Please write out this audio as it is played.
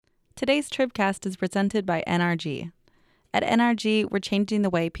Today's Tribcast is presented by NRG. At NRG, we're changing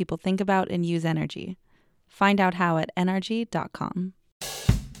the way people think about and use energy. Find out how at nrg.com.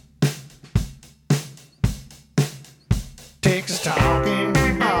 Texas talking,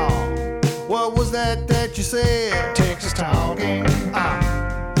 what was that you said? Texas talking,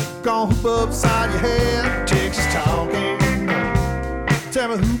 gonna hoop upside your head. Texas talking,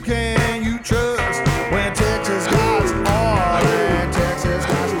 tell me who can you trust when Texas got all and Texas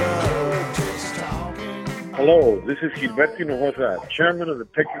got love. Texas talking. Hello, this is Gilberto Hinojosa, Chairman of the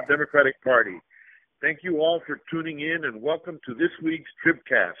Texas Democratic Party. Thank you all for tuning in and welcome to this week's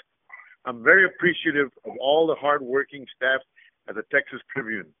Tribcast. I'm very appreciative of all the hard-working staff at the Texas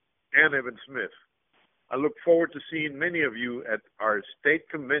Tribune and Evan Smith. I look forward to seeing many of you at our state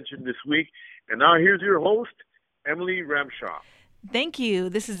convention this week. And now here's your host, Emily Ramshaw. Thank you.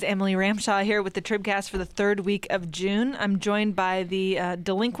 This is Emily Ramshaw here with the Tribcast for the third week of June. I'm joined by the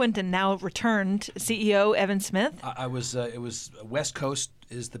delinquent and now returned CEO, Evan Smith. It was West Coast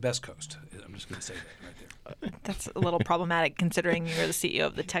is the best coast. I'm just going to say that right there. That's a little problematic considering you're the CEO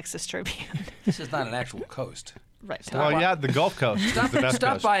of the Texas Tribune. This is not an actual coast. Right. Well, yeah, the Gulf Coast is the best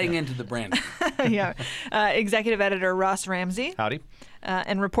Stop coast. buying into the brand. Yeah. Executive editor Ross Ramsey. Howdy.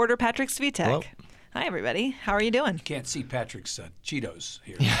 And reporter Patrick Svitek. Hello. Hi, everybody. How are you doing? Can't see Patrick's Cheetos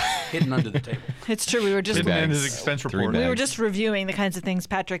here, hidden under the table. It's true. We were just Hidden in his expense report. we were just reviewing the kinds of things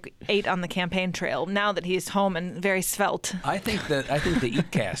Patrick ate on the campaign trail. Now that he's home and very svelte. I think the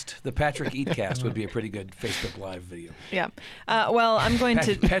Eatcast, the Patrick Eatcast, would be a pretty good Facebook Live video. Yeah. Well, I'm going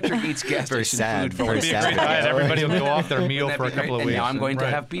to. Patrick eats gas Very station sad. food for Very It'd be a sad. great diet. Everybody will go off their meal Wouldn't for a that be couple of great? weeks. And now I'm going to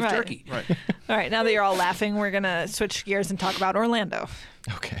have beef Right. jerky. Right. All right. Now that you're all laughing, we're going to switch gears and talk about Orlando.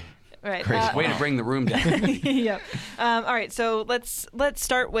 Okay. Right. Way to bring the room down. Yeah. All right. So let's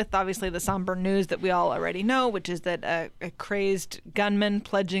start with obviously the somber news that we all already know, which is that a crazed gunman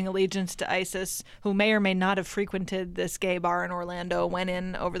pledging allegiance to ISIS, who may or may not have frequented this gay bar in Orlando, went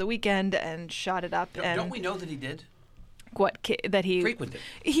in over the weekend and shot it up. And Don't we know that he did? that he Frequented.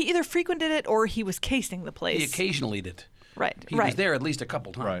 He either frequented it or he was casing the place. He occasionally did. Right. He was there at least a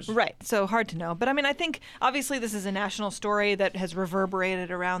couple times. Right. So hard to know. But I mean, I think obviously this is a national story that has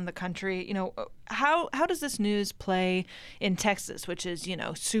reverberated around the country. You know, how does this news play in Texas, which is, you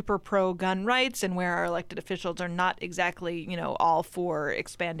know, super pro gun rights and where our elected officials are not exactly, you know, all for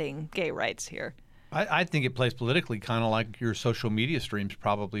expanding gay rights here? I think it plays politically kind of like your social media streams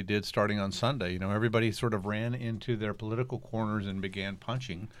probably did starting on Sunday. You know, everybody sort of ran into their political corners and began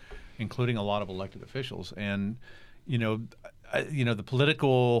punching, including a lot of elected officials. And the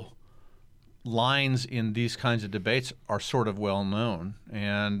political lines in these kinds of debates are sort of well known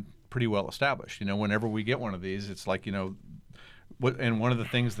and pretty well established. You know, whenever we get one of these, it's like, you know, and one of the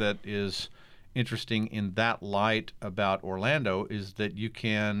things that is interesting in that light about Orlando is that you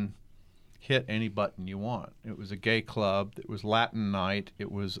can hit any button you want. It was a gay club. It was Latin night.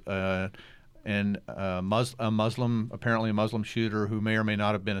 It was a Muslim shooter who may or may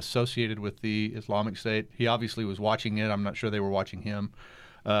not have been associated with the Islamic State. He obviously was watching it. I'm not sure they were watching him.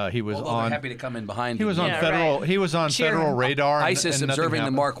 He was Although they're happy to come in behind He him. was on Yeah, federal. right. He was on federal radar. ISIS and nothing observing the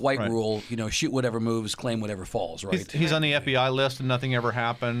happened. Mark White Right. rule, you know, shoot whatever moves, claim whatever falls, right? He's on the FBI list, and nothing ever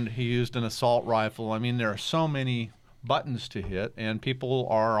happened. He used an assault rifle. I mean, there are so many buttons to hit, and people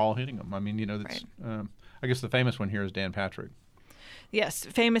are all hitting them. I mean, you know, that's, I guess the famous one here is Dan Patrick. Yes,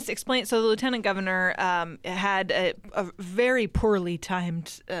 famous. Explain. So the lieutenant governor had a very poorly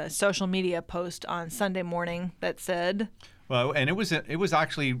timed social media post on Sunday morning that said, Well, and it was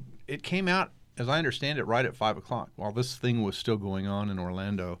actually, it came out, as I understand it, right at 5 o'clock while this thing was still going on in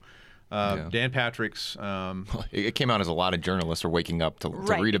Orlando. Dan Patrick's. It came out as a lot of journalists are waking up to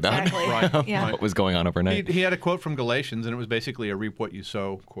Right, read about exactly. Yeah. what was going on overnight. He had a quote from Galatians, and it was basically a reap what you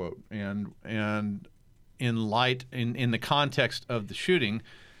sow quote. And in the context of the shooting,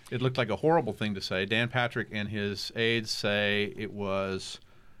 it looked like a horrible thing to say. Dan Patrick and his aides say it was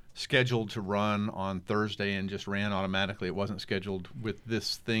scheduled to run on Thursday and just ran automatically. It wasn't scheduled with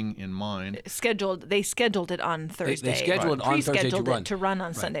this thing in mind. They scheduled it on Thursday. They scheduled it on Thursday to Pre-scheduled run. it to run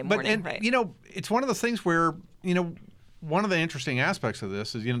on Sunday morning. Right. You know, it's one of those things where, you know, one of the interesting aspects of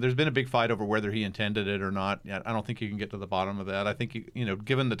this is, you know, there's been a big fight over whether he intended it or not. I don't think you can get to the bottom of that. I think, you know,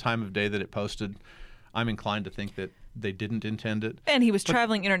 given the time of day that it posted, I'm inclined to think that they didn't intend it. And he was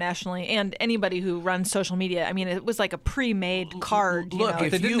traveling internationally, and anybody who runs social media, I mean, it was like a pre-made card. Look, you know?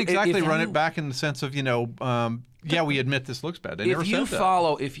 They didn't exactly if run you- it back in the sense of, you know, yeah, we admit this looks bad. They never If you said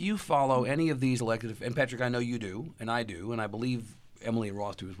that. if you follow any of these elected, and Patrick, I know you do, and I do, and I believe Emily and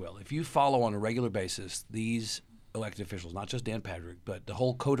Ross do as well. If you follow on a regular basis these elected officials, not just Dan Patrick, but the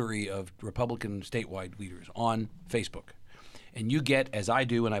whole coterie of Republican statewide leaders on Facebook, and you get, as I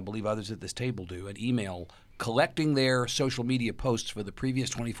do and I believe others at this table do, an email collecting their social media posts for the previous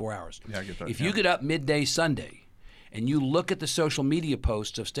 24 hours. Yeah, I get that, If yeah. you get up midday Sunday and you look at the social media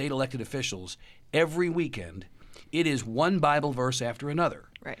posts of state elected officials every weekend, it is one Bible verse after another.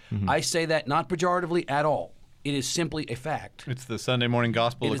 Right. I say that not pejoratively at all. It is simply a fact. It's the Sunday morning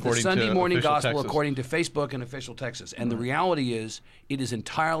gospel It is the according Sunday to morning official gospel Texas. according to Facebook and official Texas. And the reality is, it is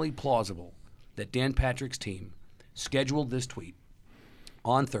entirely plausible that Dan Patrick's team scheduled this tweet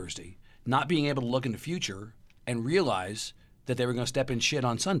on Thursday, not being able to look in the future and realize that they were going to step in shit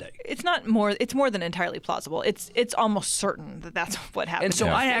on Sunday. It's not more. It's more than entirely plausible. It's almost certain that that's what happened. And so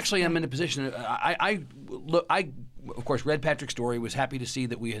I actually am in a position. I of course read Patrick's story. Was happy to see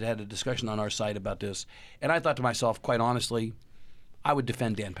that we had a discussion on our site about this, and I thought to myself, quite honestly, I would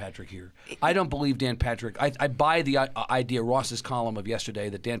defend Dan Patrick here. I don't believe Dan Patrick. I buy the idea, Ross's column of yesterday,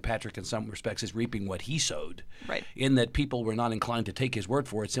 that Dan Patrick in some respects is reaping what he sowed. Right. In that people were not inclined to take his word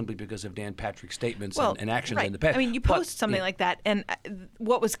for it simply because of Dan Patrick's statements and actions right. in the past. I mean, you post something like that, and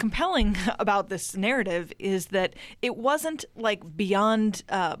what was compelling about this narrative is that it wasn't like beyond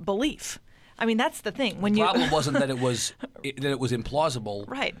belief. I mean, that's the thing. When The problem wasn't that it was implausible.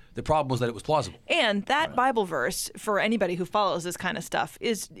 Right. The problem was that it was plausible. And that Bible verse, for anybody who follows this kind of stuff,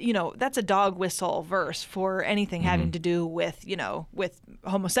 is, that's a dog whistle verse for anything having to do with, with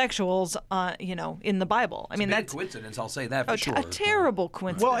homosexuals, in the Bible. I mean, It's a big that's coincidence. I'll say that for sure. a terrible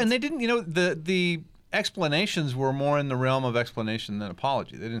coincidence. Well, and they didn't, the explanations were more in the realm of explanation than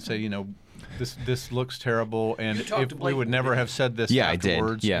apology. They didn't say, this looks terrible, and You talked if to we Blake would never have said this Yeah, I did.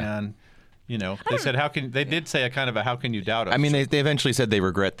 afterwards. Yeah. And, they said, they did say a kind of a, how can you doubt us? I mean, they eventually said they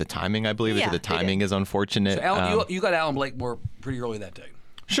regret the timing, I believe. They Yeah, said the they did. timing is unfortunate. So Alan, you got Alan Blakemore pretty early that day.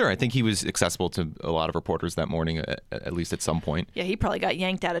 Sure, I think he was accessible to a lot of reporters that morning, at least at some point. yeah, he probably got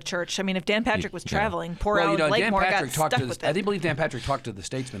yanked out of church. I mean, if Dan Patrick was Yeah. traveling, poor Well, Alan Dan Blakemore got Patrick talked stuck to with I it. believe Dan Patrick talked to the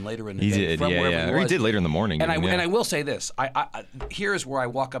Statesman later in the He day did, from yeah, wherever yeah. he Or he was. did later in the morning. And even, yeah. I will say this: here's where I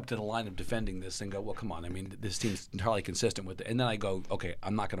walk up to the line of defending this and go, well, come on. I mean, this team's entirely consistent with it. And then I go, okay,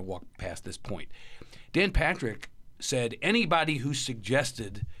 I'm not going to walk past this point. Dan Patrick said anybody who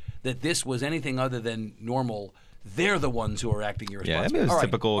suggested that this was anything other than normal, they're the ones who are acting irresponsibly. Yeah, I mean, it was All right,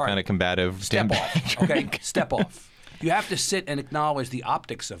 typical all right. kind of combative. Step Dan off, Patrick. okay? Step off. You have to sit and acknowledge the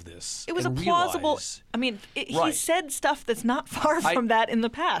optics of this. It was a and plausible. realize- I mean, he Right. said stuff that's not far from that in the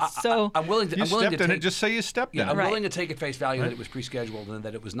past. So I'm willing to. you I'm willing stepped to in take, it, just say you stepped in I'm it. Right. willing to take at face value that it was pre-scheduled and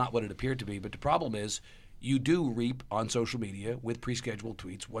that it was not what it appeared to be. But the problem is, you do reap on social media with pre-scheduled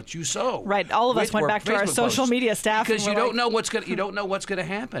tweets what you sow. Right. All of us With went or back to our Facebook social posts. media staff because and you we're don't know what's going to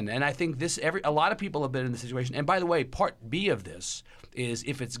happen. And I think a lot of people have been in this situation. And by the way, part B of this is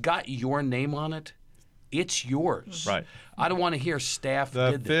if it's got your name on it, it's yours. Right. I don't want to hear staff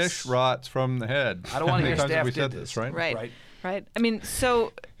The did this. fish rots from the head. I don't want to hear How many times have staff we did said this. this, right? right. Right. I mean,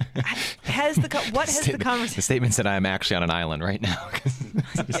 so has the The conversation? statement said, "I'm actually on an island right now."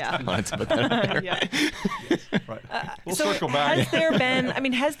 Yeah. I wanted to put that out there. Yeah. Right. We'll So circle back. has there been? I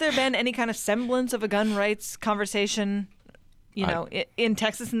mean, has there been any kind of semblance of a gun rights conversation? In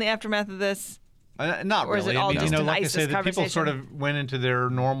Texas in the aftermath of this. Not Or is it really. all I mean, just an like I ISIS say, the people sort conversation? of went into their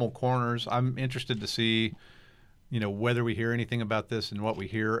normal corners. I'm interested to see, whether we hear anything about this and what we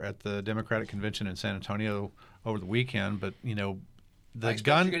hear at the Democratic convention in San Antonio over the weekend. But I the expect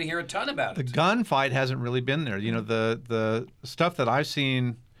gun, you're going to hear a ton about the it. gunfight hasn't really been there. The stuff that I've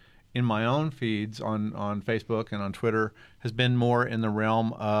seen in my own feeds on Facebook and on Twitter has been more in the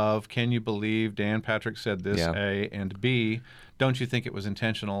realm of, can you believe Dan Patrick said this, Yeah. A, and B, don't you think it was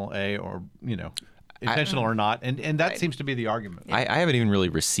intentional, A, or, intentional or not? And that Right. seems to be the argument. I haven't even really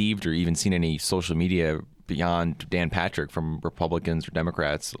received or even seen any social media beyond Dan Patrick from Republicans or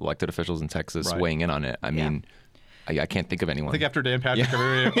Democrats, elected officials in Texas Right. weighing in on it. I mean, I can't think of anyone. I think after Dan Patrick,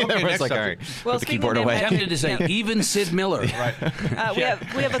 everybody, okay, Everyone's next like, all subject. right, Well, put the speaking of keyboard Dan away. Patrick- Tempted to say even Sid Miller. Right.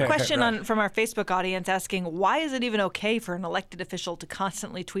 We have a question from our Facebook audience asking, why is it even okay for an elected official to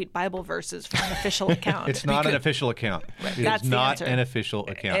constantly tweet Bible verses from an official account? It's not an official account. It That's is the not answer. an official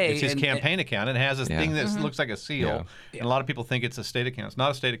account. A, It's his and- campaign account. It has this Yeah. thing that Mm-hmm. looks like a seal. And a lot of people think it's a state account. It's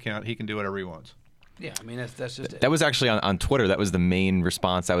not a state account. He can do whatever he wants. Yeah, I mean that's just it. That was actually on Twitter. That was the main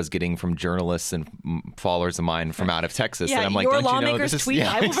response I was getting from journalists and followers of mine from out of Texas. Yeah, and I'm like, your don't you know lawmakers this is tweet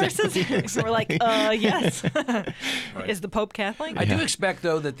Bible exactly, verses. We're like, yes. Is the Pope Catholic? I do expect,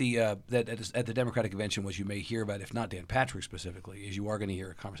 though, that that at the Democratic convention, what you may hear about, if not Dan Patrick specifically, is you are going to hear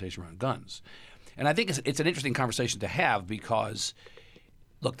a conversation around guns. And I think it's an interesting conversation to have because,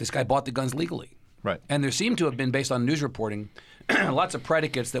 look, this guy bought the guns legally. Right. And there seemed to have been, based on news reporting, lots of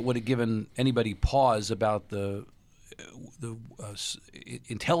predicates that would have given anybody pause about the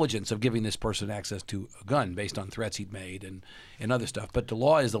intelligence of giving this person access to a gun based on threats he'd made and other stuff. But the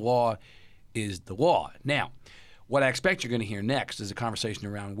law is the law is the law. Now, what I expect you're going to hear next is a conversation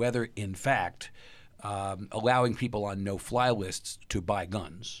around whether, in fact, allowing people on no-fly lists to buy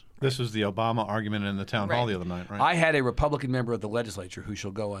guns. This was the Obama argument in the town hall the other night, right? I had a Republican member of the legislature who shall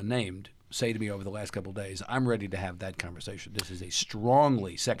go unnamed say to me over the last couple of days, I'm ready to have that conversation. This is a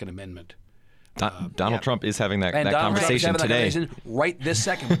strongly Second Amendment. Donald Trump is having that Donald conversation Trump is having today. that conversation right this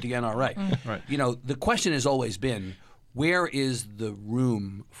second with the NRA. Right. You know, the question has always been, where is the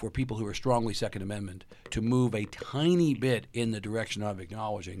room for people who are strongly Second Amendment to move a tiny bit in the direction of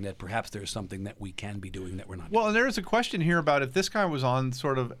acknowledging that perhaps there's something that we can be doing that we're not Well, doing? and there is a question here about if this guy was on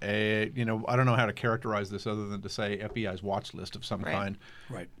sort of a, I don't know how to characterize this other than to say FBI's watch list of some kind.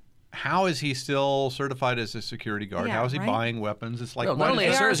 Right. How is he still certified as a security guard? Yeah, How is he right. buying weapons? It's like Well, not only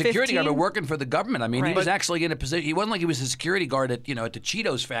a AR-15? security guard, but working for the government. I mean, he Right. was actually in a position. He wasn't like he was a security guard at the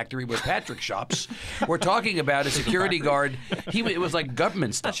Cheetos factory where Patrick shops. We're talking about a security guard. It was like government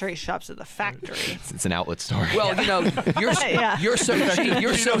Not stuff. sure he shops at the factory. It's an outlet store. Well, you're Yeah. you're so cheap.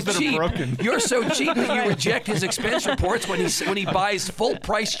 You're so Cheetos that are cheap. broken. You're so cheap that you reject his expense reports when he buys full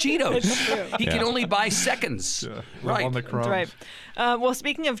price Cheetos. He can only buy seconds. Right. On the crumbs. That's right. Well,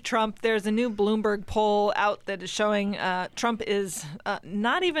 speaking of Trump, there's a new Bloomberg poll out that is showing Trump is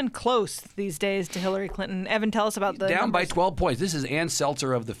not even close these days to Hillary Clinton. Evan, tell us about the Down by numbers. 12 points. This is Ann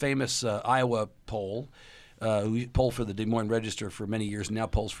Seltzer of the famous Iowa poll, who polled for the Des Moines Register for many years and now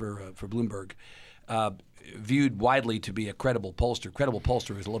polls for Bloomberg. Viewed widely to be a credible pollster. Credible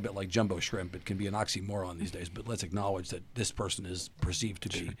pollster is a little bit like jumbo shrimp. It can be an oxymoron these days, but let's acknowledge that this person is perceived to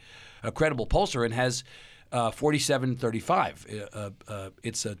be a credible pollster and has 47-35.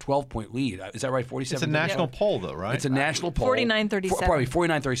 It's a 12-point lead. Is that right? 47. It's a national poll, though, right? It's a national poll. 49-37. Probably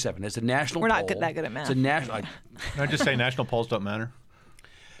 49-37. It's a national We're poll. not that good at math. It's a national. Can I just say national polls don't matter?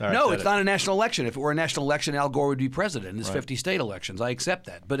 All right, No, said it's it. not a national election. If it were a national election, Al Gore would be president. There's 50 state elections. I accept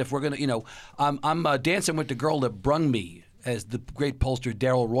that. But if we're going to, I'm dancing with the girl that brung me, as the great pollster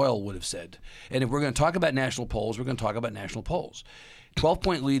Darrell Royal would have said. And if we're going to talk about national polls, we're going to talk about national polls.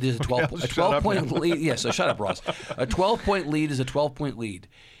 12-point lead is a 12-point lead. Yeah, so shut up, Ross. A 12-point lead is a 12-point lead.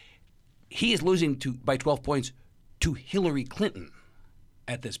 He is losing by 12 points to Hillary Clinton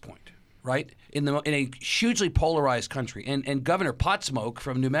at this point. Right, in a hugely polarized country, and Governor Potsmoke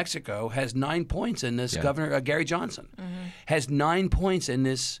from New Mexico has 9 points in this. Yeah. Governor Gary Johnson has 9 points in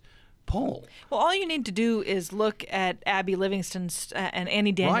this poll. Well, all you need to do is look at Abby Livingston's and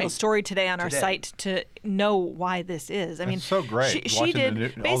Annie Daniels' Right. story today on our Today. site to know why this is. I mean, so great, She watching did all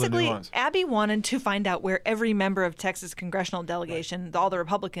the basically. nuance. Abby wanted to find out where every member of Texas congressional delegation, all the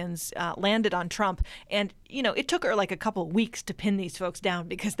Republicans, landed on Trump, and it took her like a couple of weeks to pin these folks down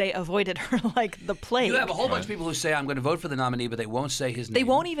because they avoided her like the plague. You have a whole bunch of people who say, I'm going to vote for the nominee, but they won't say his name. They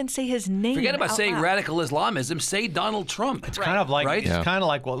won't even say his name. Forget about out saying loud. radical Islamism. Say Donald Trump. It's kind of like Right? it's kind of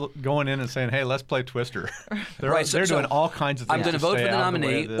like going in and saying, "Hey, let's play Twister." They're Right, so- doing so all kinds of things. I'm going to to vote for stay the out of way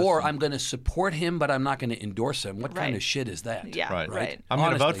nominee, of this. or I'm going to support him, but I'm not going to endorse him. What kind Right. of shit is that? Yeah, Right. right. I'm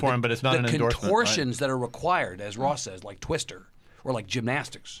going to vote Honestly, for him, but it's not an the endorsement. contortions that are required, as Ross says, like Twister or like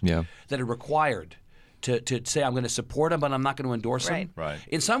gymnastics, Yeah. that are required to say I'm going to support him, but I'm not going to endorse Right. him. Right.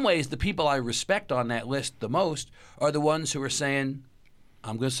 In some ways, the people I respect on that list the most are the ones who are saying,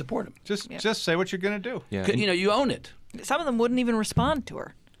 I'm going to support him. Just say what you're going to do. Yeah. You own it. Some of them wouldn't even respond to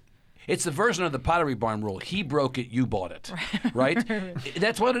her. It's the version of the Pottery Barn rule. He broke it, you bought it. Right?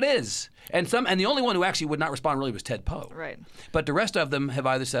 That's what it is. And the only one who actually would not respond really was Ted Poe. Right. But the rest of them have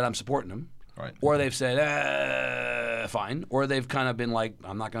either said, I'm supporting him, Right. or they've said, fine, or they've kind of been like,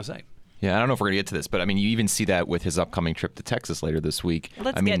 I'm not going to say. Yeah, I don't know if we're going to get to this, but I mean, you even see that with his upcoming trip to Texas later this week.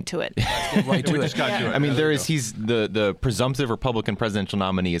 Let's I mean, get to it. Right to We it. just got to it. I mean, There you go. he's the presumptive Republican presidential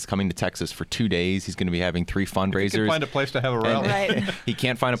nominee is coming to Texas for 2 days. He's going to be having 3 You can fundraisers. find a place to have a rally. Right. He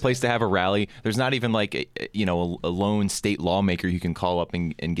can't find a place to have a rally. There's not even like a lone state lawmaker you can call up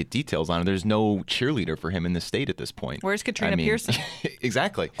and get details on. There's no cheerleader for him in the state at this point. Where's Katrina I mean, Pearson?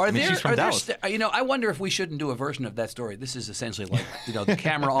 Exactly. Are I mean, there, she's from are there Dallas. I wonder if we shouldn't do a version of that story. This is essentially like, the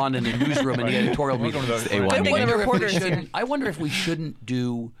camera on in the newsroom and the editorial meeting. A1 Good meeting. one, reporters here. I wonder if we shouldn't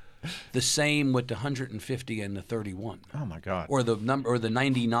do the same with the 150 and the 31. Oh my God. Or the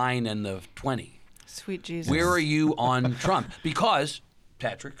 99 and the 20. Sweet Jesus. Where are you on Trump? Because,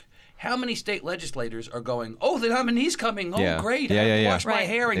 Patrick, how many state legislators are going, oh, the nominee's coming. Oh, Yeah. great. Yeah, I have yeah, to yeah. wash my Right.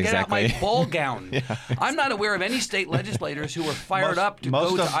 hair and get out my Exactly. ball gown. I'm not aware of any state legislators who are fired up to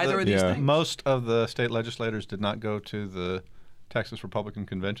go to either of these Yeah. things. Most of the state legislators did not go to the Texas Republican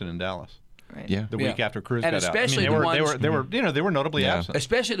Convention in Dallas. Yeah. the week after Cruz And got out. especially they the were ones- they were notably Yeah. absent.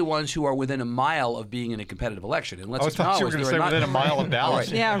 Especially the ones who are within a mile of being in a competitive election. And let's I thought you were acknowledge going to there say are within a not, mile of Dallas.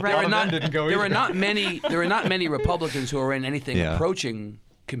 Right. Yeah, A right. lot of them didn't go there either. are not many Republicans who are in anything Yeah. approaching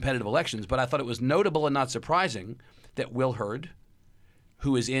competitive elections. But I thought it was notable and not surprising that Will Hurd,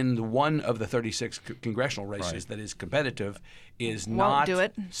 who is in one of the 36 congressional races that is competitive, is Won't not do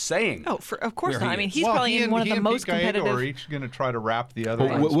it. saying. Oh, of course where not. he I mean, is. he's probably he in one of he the and most Pete Gallego competitive. are each going to try to wrap the other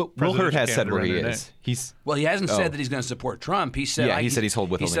Well, one's Will Hurd has presidential said where he candidate is. He's Well, he hasn't Oh. said that he's going to support Trump. He said, Yeah, he said he's He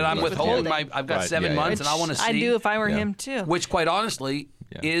withholding said, I'm his withholding withholding. I've got Right, 7 yeah, months, Which and I want to see. I'd do if I were Yeah. him too. Which, quite honestly,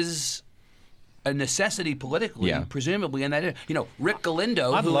 Yeah. is a necessity politically, Yeah. presumably. And that, Rick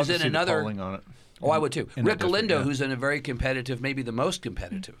Galindo, I'd who love is to in see the another. polling on it. Oh, I would too. in the Rick district, Galindo, yeah. who's in a very competitive, maybe the most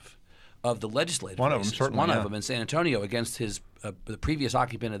competitive of the legislative One of them, races. certainly, One yeah. of them in San Antonio against his the previous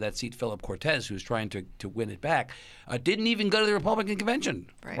occupant of that seat, Philip Cortez, who's trying to win it back, didn't even go to the Republican convention.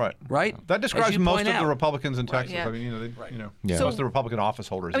 Right. Right? That As describes you most point of out. the Republicans in Texas. Yeah. I mean, Yeah. most of the Republican office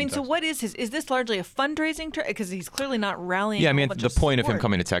holders. I mean, in so Texas. what is his? Is this largely a fundraising? Because he's clearly not rallying. Yeah, I a mean, whole bunch the point of him support.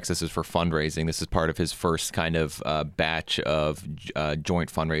 coming to Texas is for fundraising. This is part of his first kind of batch of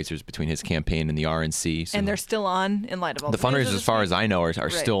joint fundraisers between his campaign and the RNC. So And they're still on in light of all the news of fundraisers, this as far week? as I know, are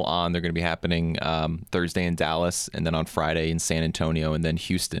Right. still on. They're going to be happening Thursday in Dallas, and then on Friday in San Antonio, and then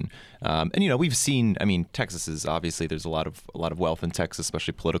Houston. And we've seen. I mean, Texas is obviously there's a lot of wealth in Texas,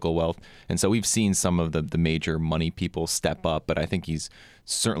 especially political wealth, and so we've seen some of the major money people step up. But I think he's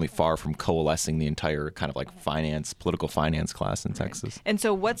certainly far from coalescing the entire kind of like political finance class in Texas. And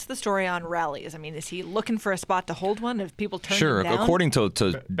so, what's the story on rallies? I mean, is he looking for a spot to hold one? If people turn Sure, him down? according to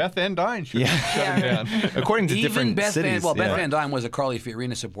Beth Ann Dine should Yeah. shut him down. according to Even different Beth cities. Beth yeah. Van Dyne was a Carly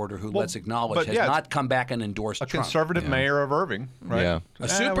Fiorina supporter who, let's acknowledge, but has yeah, not come back and endorsed A Trump. conservative mayor of Irving, right? Yeah. A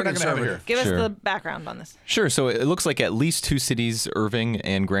super we're not gonna have it here. conservative. Give Sure. us the background on this. Sure. So it looks like at least 2 cities, Irving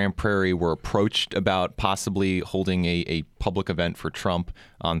and Grand Prairie, were approached about possibly holding a public event for Trump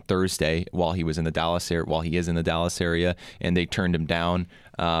on Thursday while he is in the Dallas area, and they turned him down.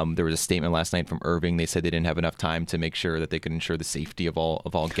 There was a statement last night from Irving. They said they didn't have enough time to make sure that they could ensure the safety of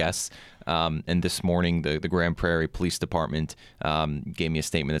all guests. And this morning, the Grand Prairie Police Department gave me a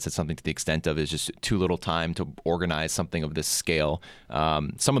statement that said something to the extent of it's just too little time to organize something of this scale.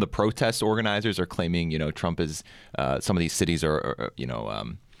 Some of the protest organizers are claiming, Trump is some of these cities are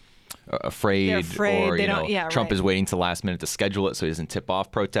afraid, They're afraid. or They don't- yeah, Trump right. is waiting to the last minute to schedule it so he doesn't tip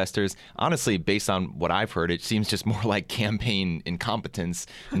off protesters. Honestly, based on what I've heard, it seems just more like campaign incompetence,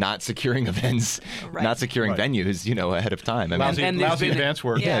 not securing events, Right. not securing venues, ahead of time. I mean, Lousy, And there's lousy been- advance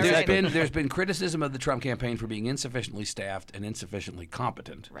work. Yeah, There's right. been criticism of the Trump campaign for being insufficiently staffed and insufficiently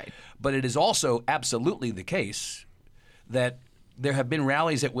competent. Right. But it is also absolutely the case that there have been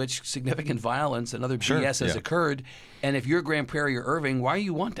rallies at which significant violence and other BS has yeah. occurred. And if you're Grand Prairie or Irving, why do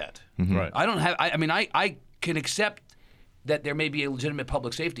you want that? Right. I don't have. I mean, I can accept that there may be a legitimate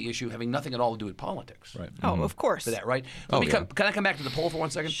public safety issue having nothing at all to do with politics. Right. Oh, of course. For that, right? Can I come back to the poll for 1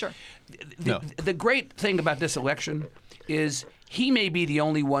 second? Sure. The great thing about this election is he may be the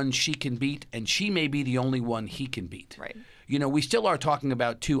only one she can beat, and she may be the only one he can beat. Right. We still are talking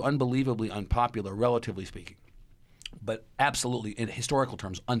about 2 unbelievably unpopular, relatively speaking, but absolutely in historical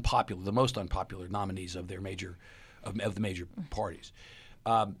terms unpopular, the most unpopular nominees of the major parties.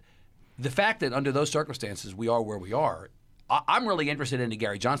 The fact that under those circumstances we are where we are, I'm really interested in the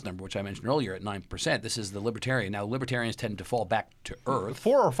Gary Johnson number, which I mentioned earlier at 9%. This is the Libertarian. Now, Libertarians tend to fall back to earth.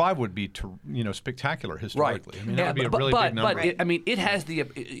 4 or 5 would be, spectacular historically. I mean, that would be a really big number. But it has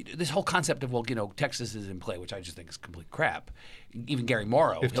this whole concept of Texas is in play, which I just think is complete crap. Even Gary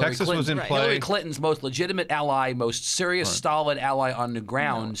Morrow, If Hillary Texas Clinton- was in play- Hillary Clinton's most legitimate ally, most serious, solid ally on the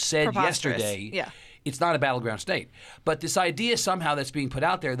ground, said Preposterous. yesterday, Yeah. it's not a battleground state. But this idea somehow that's being put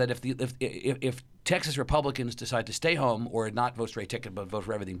out there that if Texas Republicans decide to stay home or not vote straight ticket but vote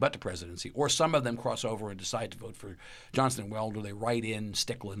for everything but the presidency, or some of them cross over and decide to vote for Johnson and Weld, or they write in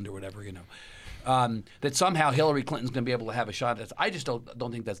Stickland or whatever, that somehow Hillary Clinton's going to be able to have a shot at this. I just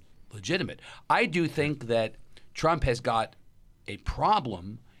don't think that's legitimate. I do think that Trump has got a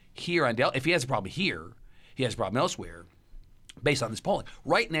problem here on if he has a problem here, he has a problem elsewhere. Based on this polling.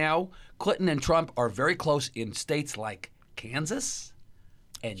 Right now, Clinton and Trump are very close in states like Kansas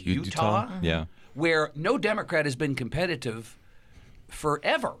and Utah, yeah. where no Democrat has been competitive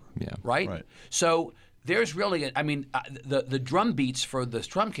forever, Yeah. right? So there's really, the drum beats for this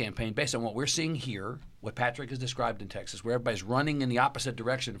Trump campaign, based on what we're seeing here, what Patrick has described in Texas, where everybody's running in the opposite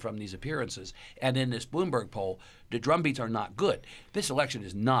direction from these appearances, and in this Bloomberg poll, the drum beats are not good. This election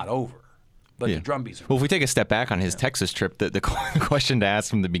is not over. but Yeah. the drumbeats are. Well, if we take a step back on his Texas trip, the question to ask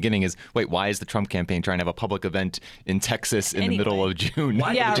from the beginning is, wait, why is the Trump campaign trying to have a public event in Texas in the middle of June?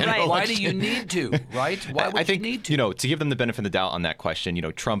 Why, Yeah, do you- right. why do you need to, right? Why would I think you need to? to give them the benefit of the doubt on that question,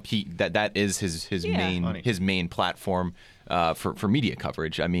 Trump, that is his main platform for media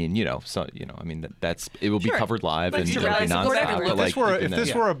coverage. I mean, that's it will be Sure. covered live Likes and to it'll rally be support nonstop. everyone. But If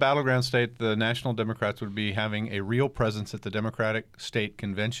this were a battleground state, the National Democrats would be having a real presence at the Democratic State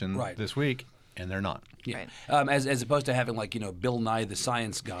Convention Right. this week, and they're not. Yeah. As opposed to having Bill Nye the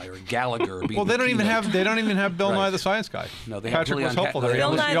Science Guy or Gallagher. Being Well, they don't even have Bill Right. Nye the Science Guy. No, they have Patrick Julian was helpful Ca- there.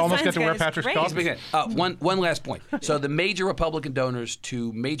 Bill You Nye the almost get Science to Guy wear is Patrick's great. costume. One last point. So the major Republican donors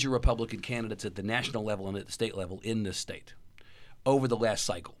to major Republican candidates at the national level and at the state level in this state over the last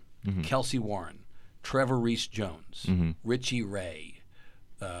cycle: Kelsey Warren, Trevor Reese Jones, Richie Ray,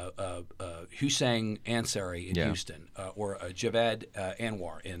 Hussein Ansari in Houston, or Javad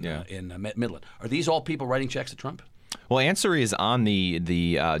Anwar in Midland. Are these all people writing checks to Trump? Well, Ansari is on the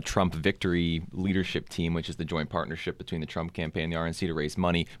Trump Victory Leadership Team, which is the joint partnership between the Trump campaign and the RNC to raise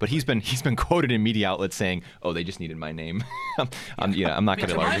money. But he's been quoted in media outlets saying, "Oh, they just needed my name." I'm not going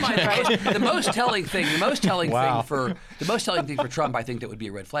To to my argue. mind, the most telling thing Wow. for Trump, I think that would be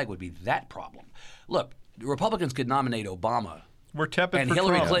a red flag, would be that problem. Look, Republicans could nominate Obama. We're tepid And for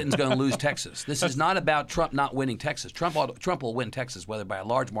Hillary Trump. Clinton's going to lose Texas. This is not about Trump not winning Texas. Trump will win Texas, whether by a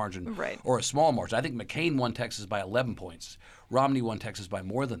large margin Right. or a small margin. I think McCain won Texas by 11 points. Romney won Texas by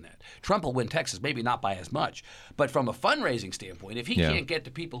more than that. Trump will win Texas, maybe not by as much. But from a fundraising standpoint, if he can't get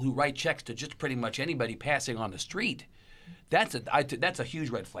the people who write checks to just pretty much anybody passing on the street, that's a huge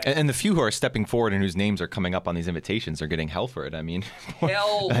red flag. And the few who are stepping forward and whose names are coming up on these invitations are getting hell for it. I mean,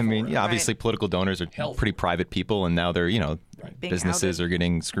 Hell for it. obviously political donors are Hell for pretty private people, and now they're Being businesses outed. are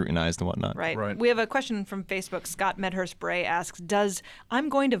getting scrutinized and whatnot. Right. We have a question from Facebook. Scott Medhurst Bray asks, does "I'm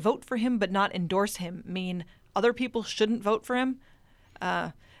going to vote for him but not endorse him" mean other people shouldn't vote for him?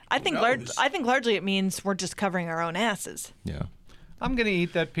 I think largely it means we're just covering our own asses. Yeah. I'm going to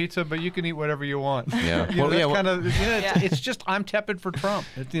eat that pizza, but you can eat whatever you want. Yeah. It's just I'm tepid for Trump.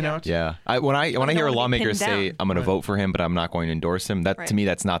 It's Yeah. When I hear a wanna be lawmaker pinned say down. I'm going to vote for him, but I'm not going to endorse him, that Right. to me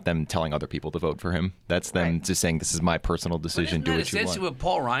that's not them telling other people to vote for him. That's them Right. just saying this is my personal decision. Isn't Do that what you essentially want. what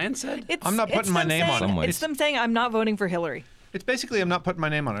Paul Ryan said? I'm not putting my name on it. It's them saying I'm not voting for Hillary. It's basically I'm not putting my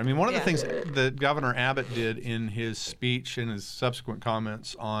name on it. I mean, one of the Yeah. things that Governor Abbott did in his speech and his subsequent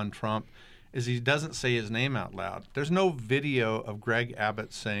comments on Trump is he doesn't say his name out loud. There's no video of Greg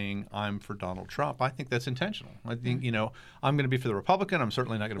Abbott saying I'm for Donald Trump. I think that's intentional. I think I'm going to be for the Republican. I'm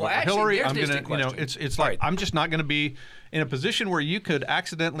certainly not going to Well, vote for actually, Hillary. there's I'm the going interesting to question. it's like Right. I'm just not going to be in a position where you could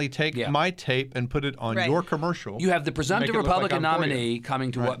accidentally take my tape and put it on Right. your commercial. You have the presumptive Make it look like Republican I'm for you. nominee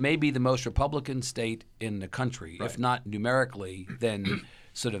coming to Right. what may be the most Republican state in the country, if not numerically, then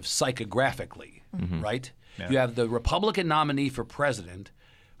sort of psychographically, right? Yeah. You have the Republican nominee for president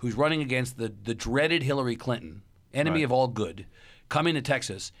who's running against the dreaded Hillary Clinton, enemy Right. of all good, coming to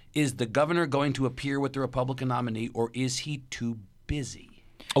Texas. Is the governor going to appear with the Republican nominee, or is he too busy?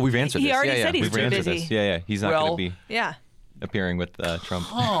 Oh, we've answered He this. already yeah, said he's we've too answered busy. this. Yeah. He's not Well, going to be Yeah. appearing with Trump.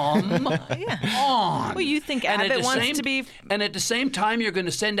 Well, you think And at Abbott the wants same- to be? And at the same time, you're going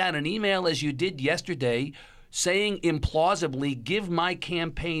to send out an email, as you did yesterday, saying implausibly, give my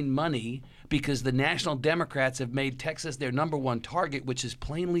campaign money because the National Democrats have made Texas their number one target, which is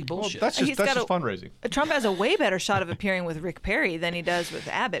plainly Well, bullshit. that's He's just got a- fundraising. Trump has a way better shot of appearing with Rick Perry than he does with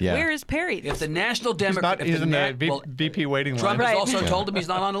Abbott. Yeah. Where is Perry? If the National He's Democrat, not. He's in the VP waiting line. Trump Right. has also told him he's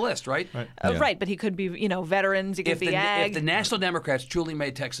not on the list, right? Right, but he could be, veterans. He could If be the, ag. if the National Democrats truly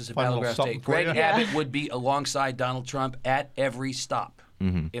made Texas a Find a little battleground something state, for Greg you. Abbott would be alongside Donald Trump at every stop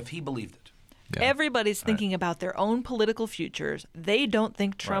if he believed it. Everybody's thinking about their own political futures. They don't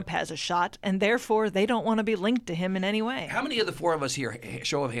think Trump has a shot, and therefore they don't want to be linked to him in any way. How many of the four of us here,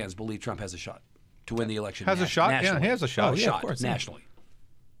 show of hands, believe Trump has a shot to win the election? Has a shot? Yeah, nationally? he has a shot. Oh, Yeah, of shot course, yeah. nationally.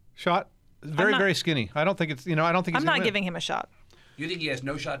 Shot. Very, not- very skinny. I don't think it's. I don't think I'm he's not gonna giving him a shot. You think he has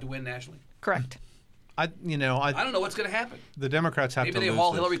no shot to win nationally? Correct. I don't know what's going to happen. The Democrats have Maybe to they lose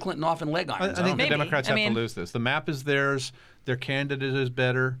haul this. Hillary Clinton off in leg I irons. think the Maybe. Democrats I have mean- to lose this. The map is theirs. Their candidate is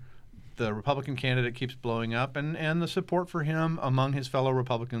better. The Republican candidate keeps blowing up, and the support for him among his fellow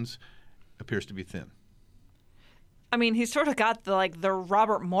Republicans appears to be thin. I mean, he's sort of got the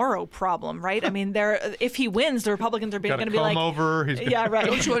Robert Morrow problem, right? I mean, if he wins, the Republicans are Got going a to be comb like, over. He's yeah, right.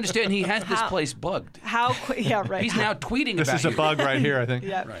 Don't you understand? He has this place bugged. Yeah, right. He's now tweeting This about is a you. bug right here, I think.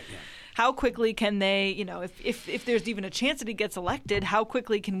 Yeah. Right, yeah. How quickly can they, if there's even a chance that he gets elected, how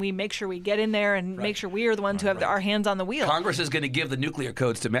quickly can we make sure we get in there and make sure we are the ones who have our hands on the wheel? Congress is going to give the nuclear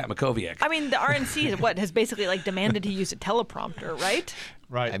codes to Matt Makoviak. I mean, the RNC has basically demanded he use a teleprompter, right?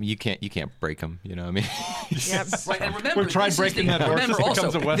 Right. I mean, you can't break them. You know, what I mean, Yep. Right, and remember, We've tried this is breaking the- that horse, remember this becomes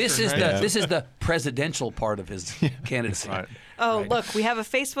also, a Western, this is right? the presidential part of his candidacy. Right. Oh, look, we have a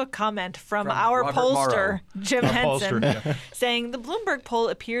Facebook comment from our Robert pollster, Morrow. Jim Henson, pollster, saying the Bloomberg poll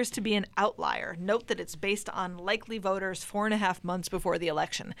appears to be an outlier. Note that it's based on likely voters 4.5 months before the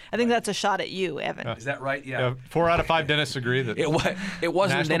election. I think that's a shot at you, Evan. Is that right? Yeah. 4 out of 5 dentists agree that It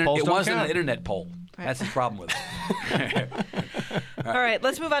wasn't National polls don't an count. internet poll. That's the problem with it. All right,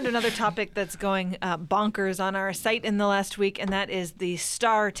 let's move on to another topic that's going bonkers on our site in the last week, and that is the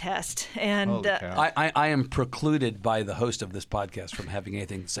STAR test. And Holy cow. I am precluded by the host of this podcast from having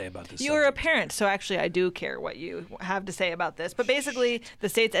anything to say about this. you are a subject. parent, so actually I do care what you have to say about this. But basically, the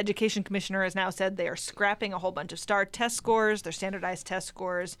state's education commissioner has now said they are scrapping a whole bunch of STAR test scores, their standardized test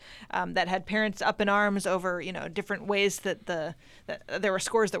scores, that had parents up in arms over, different ways that there were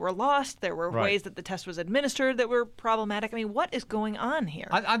scores that were lost, there were Right. ways that the test was administered that were problematic. I mean, what is going on here?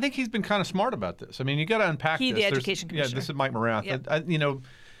 I think he's been kind of smart about this. I mean, you got to unpack He, this. the There's- education Yeah, commissioner. this is Mike Morath. Yep.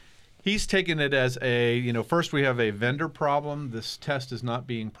 He's taken it as first we have a vendor problem. This test is not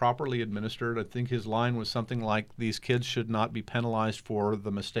being properly administered. I think his line was something like, these kids should not be penalized for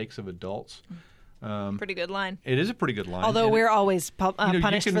the mistakes of adults. Pretty good line. It is a pretty good line. Although And we're always you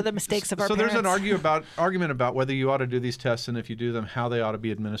punished can- for the mistakes of our so parents. there's an argument about whether you ought to do these tests, and if you do them, how they ought to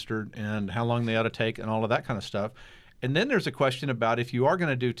be administered and how long they ought to take and all of that kind of stuff. And then there's a question about, if you are going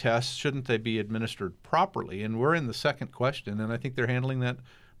to do tests, shouldn't they be administered properly? And we're in the second question, and I think they're handling that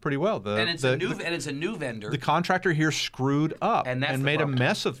pretty well. And it's a new vendor. The contractor here screwed up And that's the made problem. a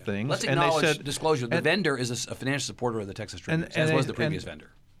mess of things. Let's and they acknowledge said, disclosure. The and- vendor is a financial supporter of the Texas Tribune, And- as and- was the and- previous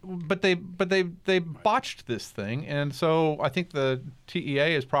vendor. But they botched this thing, and so I think the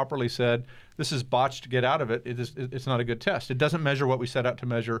TEA has properly said, this is botched. Get out of it. It's not a good test. It doesn't measure what we set out to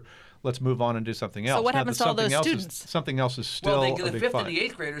measure. Let's move on and do something else. what Now, happens the to all those something else students? Something else is still Well, a the big fifth fight. and the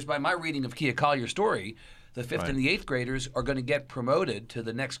eighth graders, by my reading of Kia Collier's story, the fifth and the eighth graders are going to get promoted to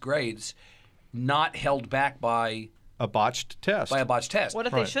the next grades, not held back by A botched test. a botched test. What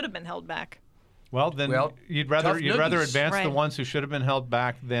if they Right. should have been held back? Well, then Well, you'd tough rather noogies. advance the Right. ones who should have been held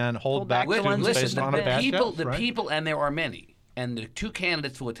back than hold back the ones students who based shouldn't on have a been. bad people, test. the right? people, and there are many, and the two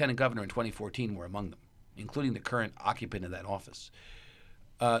candidates for lieutenant governor in 2014 were among them, including the current occupant of that office.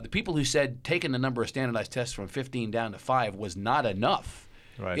 The people who said taking the number of standardized tests from 15 down to 5 was not enough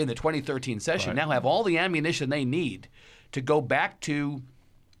Right. in the 2013 session Right. now have all the ammunition they need to go back to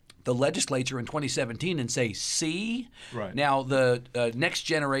the legislature in 2017 and say, see? Right. Now, the Next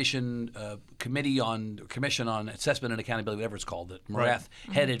Generation Commission on Assessment and Accountability, whatever it's called, that Morath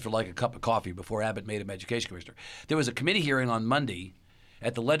headed for like a cup of coffee before Abbott made him education commissioner. There was a committee hearing on Monday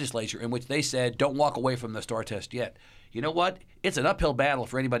at the legislature in which they said, don't walk away from the STAR test yet. You know what? It's an uphill battle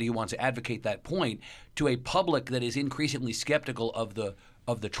for anybody who wants to advocate that point to a public that is increasingly skeptical of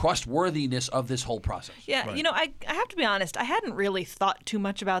the trustworthiness of this whole process. Yeah, I have to be honest. I hadn't really thought too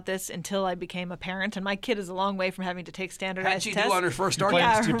much about this until I became a parent, and my kid is a long way from having to take standardized How'd she tests. do on her first STAR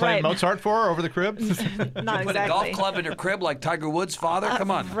Yeah, test? You playing right. Mozart for her over the crib? Not Put a exactly. golf club in her crib like Tiger Woods' father? Come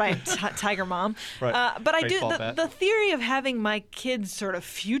on. Right, Tiger Mom. Right. But I do Baseball bat. the theory of having my kid's sort of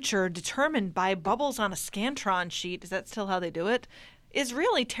future determined by bubbles on a Scantron sheet. Is that still how they do it? Is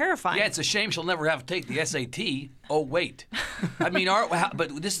really terrifying. Yeah, it's a shame she'll never have to take the SAT. Oh, wait. I mean,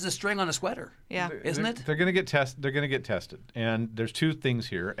 but this is a string on a sweater. Yeah. Isn't it? They're going to get tested. They're going to get tested, and there's two things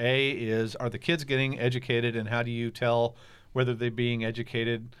here. A is, are the kids getting educated, and how do you tell whether they're being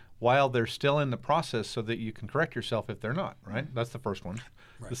educated while they're still in the process, so that you can correct yourself if they're not? Right. That's the first one.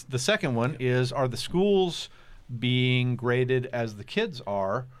 Right. The second one is, are the schools being graded as the kids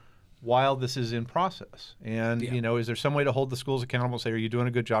are while this is in process? And, Yeah. is there some way to hold the schools accountable and say, are you doing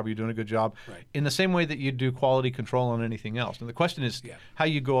a good job? Are you doing a good job? Right. In the same way that you do quality control on anything else. And the question is Yeah. how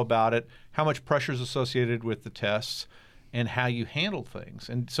you go about it, how much pressure is associated with the tests, and how you handle things.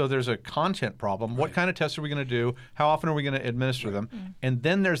 And so there's a content problem. What kind of tests are we going to do? How often are we going to administer them? And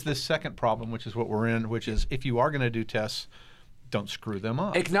then there's this second problem, which is what we're in, which is, if you are going to do tests, don't screw them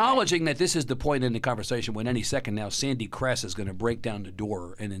up. Acknowledging that this is the point in the conversation when any second now Sandy Kress is going to break down the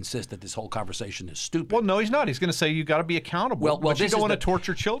door and insist that this whole conversation is stupid. Well, no, he's not. He's going to say you got to be accountable. Well, but you this don't is want to the-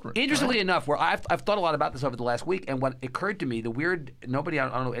 torture children. Interestingly enough, where I've thought a lot about this over the last week, and what occurred to me, nobody, I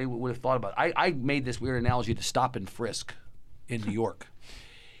don't know, anyone would have thought about it. I made this weird analogy to stop and frisk in New York.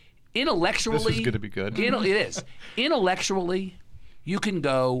 Intellectually, This is gonna be good. It is. Intellectually, you can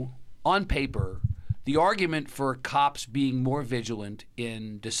go on paper. The argument for cops being more vigilant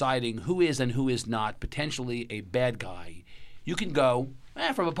in deciding who is and who is not potentially a bad guy, you can go,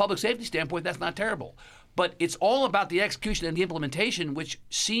 from a public safety standpoint, that's not terrible. But it's all about the execution and the implementation, which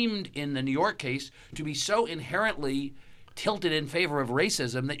seemed in the New York case to be so inherently tilted in favor of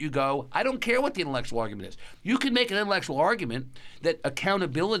racism that you go, I don't care what the intellectual argument is. You can make an intellectual argument that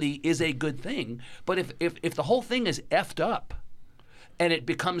accountability is a good thing, but if the whole thing is effed up and it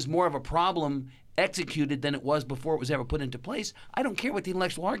becomes more of a problem executed than it was before it was ever put into place, I don't care what the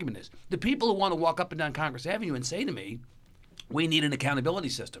intellectual argument is. The people who want to walk up and down Congress Avenue and say to me, we need an accountability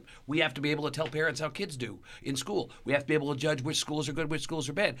system. We have to be able to tell parents how kids do in school. We have to be able to judge which schools are good, which schools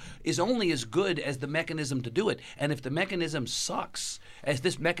are bad, is only as good as the mechanism to do it. And if the mechanism sucks, as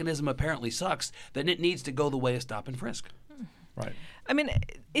this mechanism apparently sucks, then it needs to go the way of stop and frisk. Right. I mean,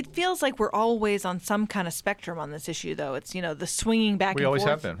 it feels like we're always on some kind of spectrum on this issue, though. It's, the swinging back and forth. We always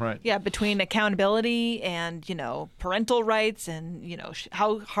have been, right. Yeah, between accountability and, parental rights and,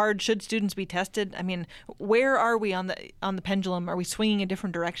 how hard should students be tested? I mean, where are we on the pendulum? Are we swinging a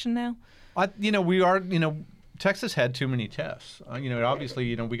different direction now? We are, Texas had too many tests.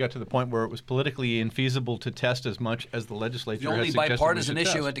 Obviously, we got to the point where it was politically infeasible to test as much as the legislature The only had suggested bipartisan we should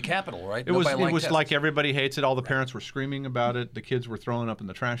issue test. at the Capitol, right? It was tests. like everybody hates it. All the parents were screaming about it. The kids were throwing up in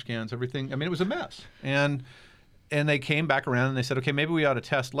the trash cans, everything. I mean, it was a mess. And they came back around and they said, okay, maybe we ought to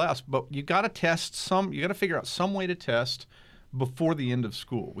test less, but you got to test you got to figure out some way to test before the end of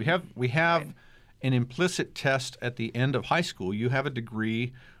school. We have an implicit test at the end of high school. You have a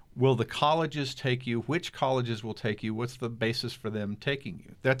degree. Will the colleges take you? Which colleges will take you? What's the basis for them taking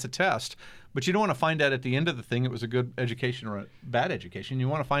you? That's a test. But you don't want to find out at the end of the thing it was a good education or a bad education. You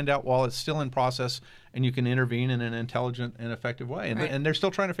want to find out while it's still in process and you can intervene in an intelligent and effective way. And they're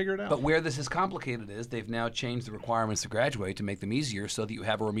still trying to figure it out. But where this is complicated is they've now changed the requirements to graduate to make them easier so that you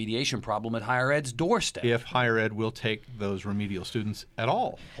have a remediation problem at higher ed's doorstep. If higher ed will take those remedial students at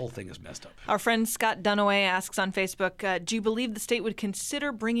all. The whole thing is messed up. Our friend Scott Dunaway asks on Facebook, do you believe the state would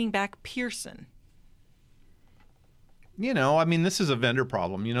consider bringing back Pearson? This is a vendor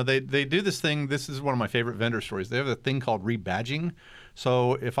problem. They do this thing. This is one of my favorite vendor stories. They have a thing called rebadging.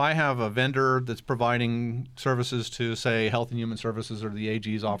 So if I have a vendor that's providing services to, say, Health and Human Services or the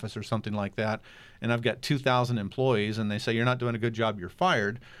AG's office or something like that, and I've got 2,000 employees and they say, you're not doing a good job, you're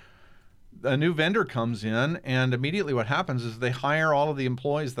fired, a new vendor comes in, and immediately what happens is they hire all of the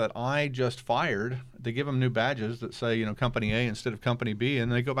employees that I just fired. They give them new badges that say, Company A instead of Company B, and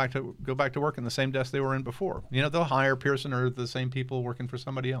they go back to work in the same desk they were in before. They'll hire Pearson or the same people working for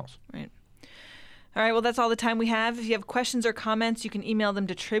somebody else. Right. All right, well, that's all the time we have. If you have questions or comments, you can email them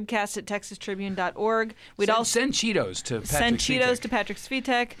to tribcast@texastribune.org. Send Cheetos to Patrick Send Cheetos Svitek. to Patrick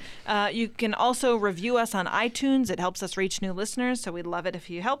Svitek. You can also review us on iTunes. It helps us reach new listeners, so we'd love it if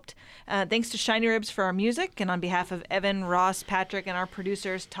you helped. Thanks to Shiny Ribs for our music. And on behalf of Evan, Ross, Patrick, and our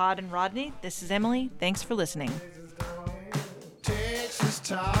producers, Todd and Rodney, this is Emily. Thanks for listening. Texas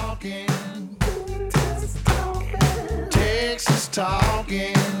talking. Texas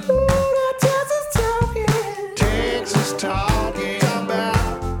talking. Texas talking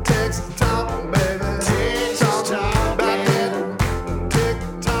about Texas talking, baby. Texas talking about that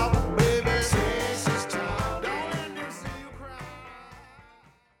TikTok, baby. Texas talk. Don't let me see you cry.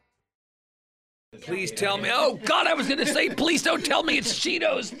 Please tell me. Oh, God, I was going to say, please don't tell me it's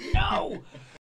Cheetos. No.